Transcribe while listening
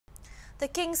The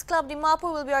Kings Club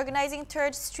Dimapur will be organizing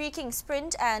third streaking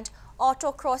sprint and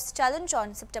autocross challenge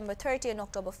on September 30 and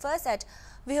October 1st at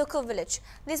VIHOKHU village.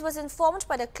 This was informed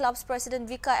by the club's president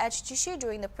Vika H. Chishi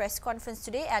during the press conference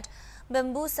today at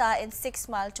Bambusa in 6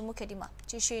 Mile to Mukedima.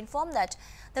 Chishi informed that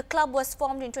the club was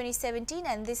formed in 2017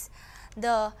 and this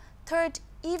the third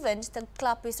event the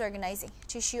club is organizing.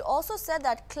 Chishi also said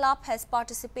that club has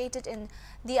participated in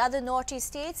the other Northeast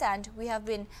states and we have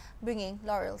been bringing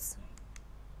laurels.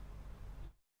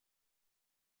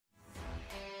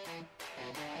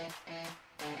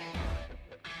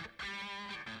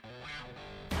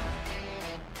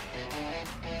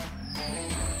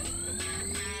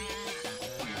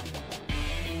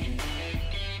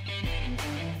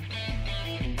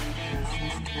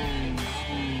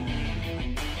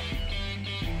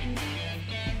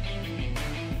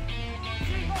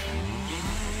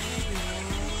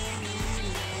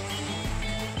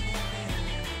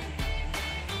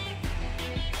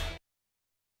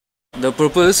 The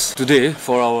purpose today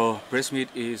for our press meet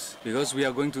is because we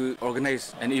are going to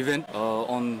organize an event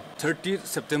on 30th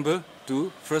September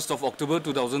to 1st of October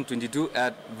 2022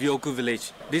 at VIHOKHU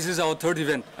village. This is our third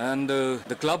event and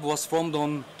the club was formed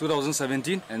on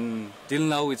 2017 and till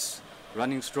now it's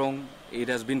running strong. It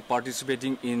has been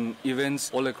participating in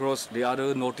events all across the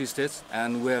other Northeast states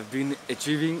and we have been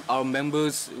achieving our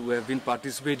members, we have been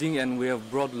participating and we have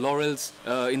brought laurels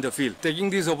in the field. Taking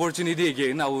this opportunity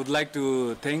again, I would like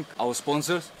to thank our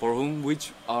sponsors for whom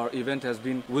which our event is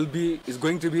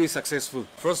going to be successful.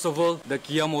 First of all, the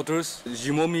Kia Motors,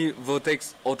 Jimomi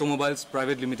Vertex Automobiles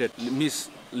Private Limited. Miss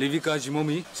Livika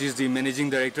Jimomi, she is the managing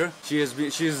director. She has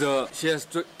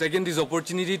taken this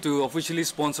opportunity to officially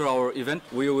sponsor our event.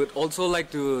 We would also like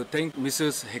to thank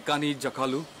Mrs. Hekani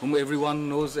Jakhalu, whom everyone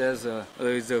knows as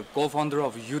is a co-founder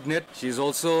of YouthNet. She is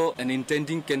also an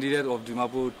intending candidate of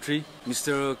Dimapur 3.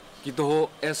 Mr. Kitoho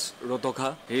S.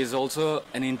 Rotokha, he is also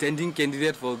an intending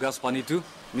candidate for Gaspani 2.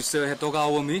 Mr. Hetoka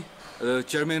Awami,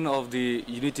 chairman of the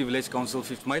Unity Village Council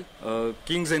 5th Mile,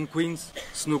 Kings and Queens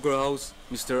Snooker House,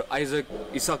 Mr. Isaac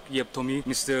Yeptomi,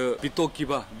 Mr. Pito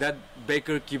Kiba, that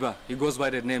Baker Kiba, he goes by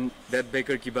the name that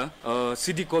Baker Kiba,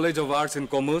 City College of Arts and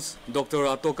Commerce, Dr.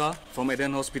 Atoka from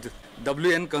Eden Hospital,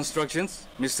 WN Constructions,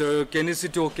 Mr.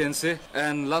 Kenisito Kense,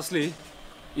 and lastly,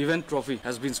 event trophy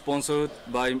has been sponsored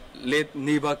by late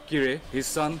Niba Kire, his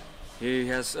son. He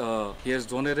has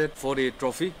donated for the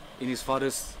trophy in his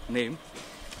father's name.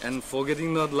 And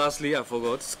forgetting not lastly, I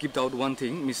forgot, skipped out one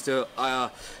thing, Mr.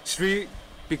 Shri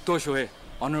Pikto Shohe,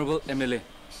 Honorable MLA,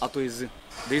 Atoiz.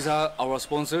 These are our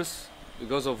sponsors,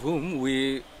 because of whom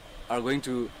we are going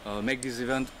to make this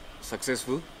event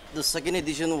successful. The second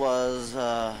edition was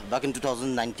back in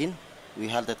 2019. We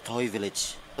held at Kahoi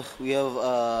village. We have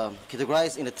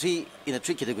categorized in three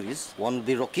categories. One will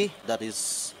be Rocky, that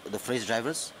is the freight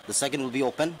drivers. The second will be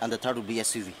open, and the third will be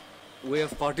SUV. We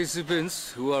have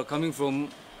participants who are coming from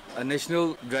a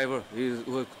national driver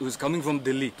who is coming from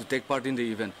Delhi to take part in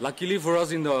the event. Luckily for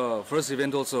us, in the first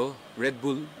event also, Red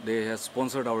Bull, they have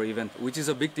sponsored our event, which is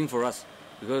a big thing for us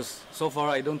because so far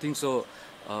I don't think so.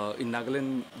 In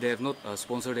Nagaland, they have not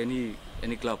sponsored any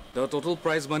club. The total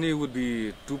prize money would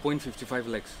be 2.55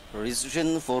 lakhs.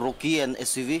 Registration for Rocky and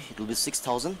SUV, it will be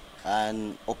 6,000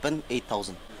 and open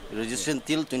 8,000. Registration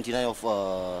till 29 of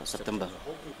September.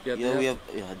 Yeah,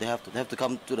 they have to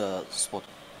come to the spot.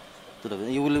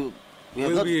 We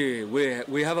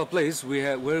have a place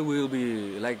where we will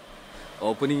be like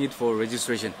opening it for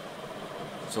registration.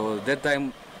 So that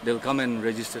time they'll come and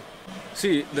register.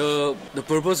 See, the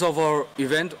purpose of our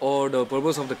event or the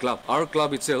purpose of the club, our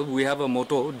club itself, we have a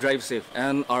motto, drive safe,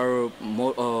 and our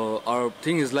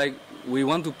thing is like we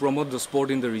want to promote the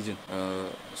sport in the region.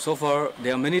 So far,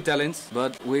 there are many talents,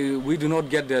 but we do not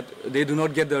get that. They do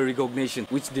not get the recognition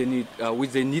which they need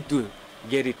to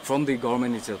get it from the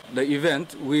government itself. The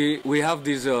event, we have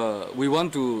this. We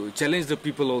want to challenge the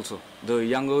people also, the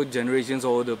younger generations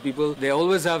or the people. They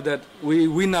always have that.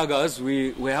 We Nagas,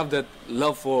 we have that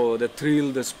love for the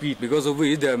thrill, the speed. Because of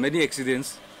which there are many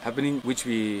accidents happening, which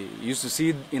we used to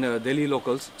see in Delhi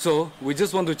locals. So we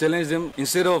just want to challenge them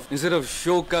instead of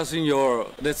showcasing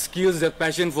that skills, that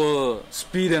passion for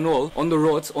speed and all on the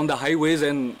roads, on the highways,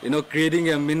 and creating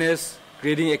a menace,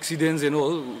 creating accidents and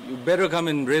all. You better come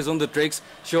and race on the tracks,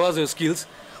 show us your skills.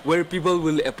 where people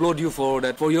will applaud you for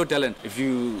that, for your talent. If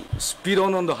you speed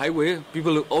on the highway,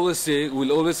 people will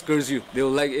always curse you. They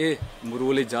will like, eh,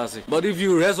 murole jase. But if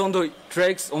you race on the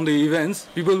tracks, on the events,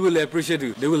 people will appreciate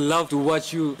you. They will love to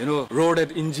watch you, roar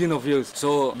that engine of yours.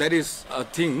 So that is a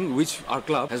thing which our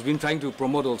club has been trying to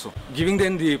promote also. Giving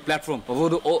them the platform.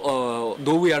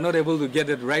 Though we are not able to get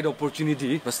that right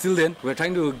opportunity, but still then, we're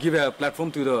trying to give a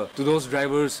platform to those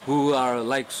drivers who are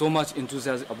like so much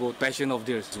enthusiastic about passion of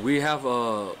theirs.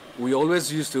 We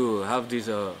always used to have this,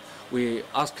 we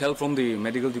ask help from the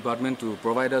medical department to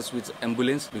provide us with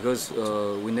ambulance, because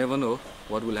we never know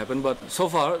what will happen. But so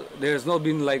far, there has not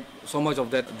been like so much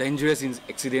of that dangerous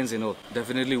accidents and all.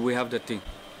 Definitely we have that thing.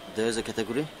 There is a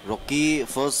category. Rocky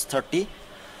first 30,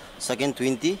 second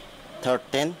 20, third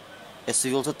 10,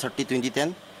 SUV also 30, 20,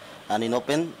 10. And in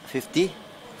open 50,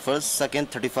 first,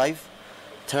 second 35,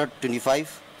 third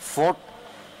 25, fourth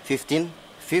 15,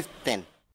 fifth 10.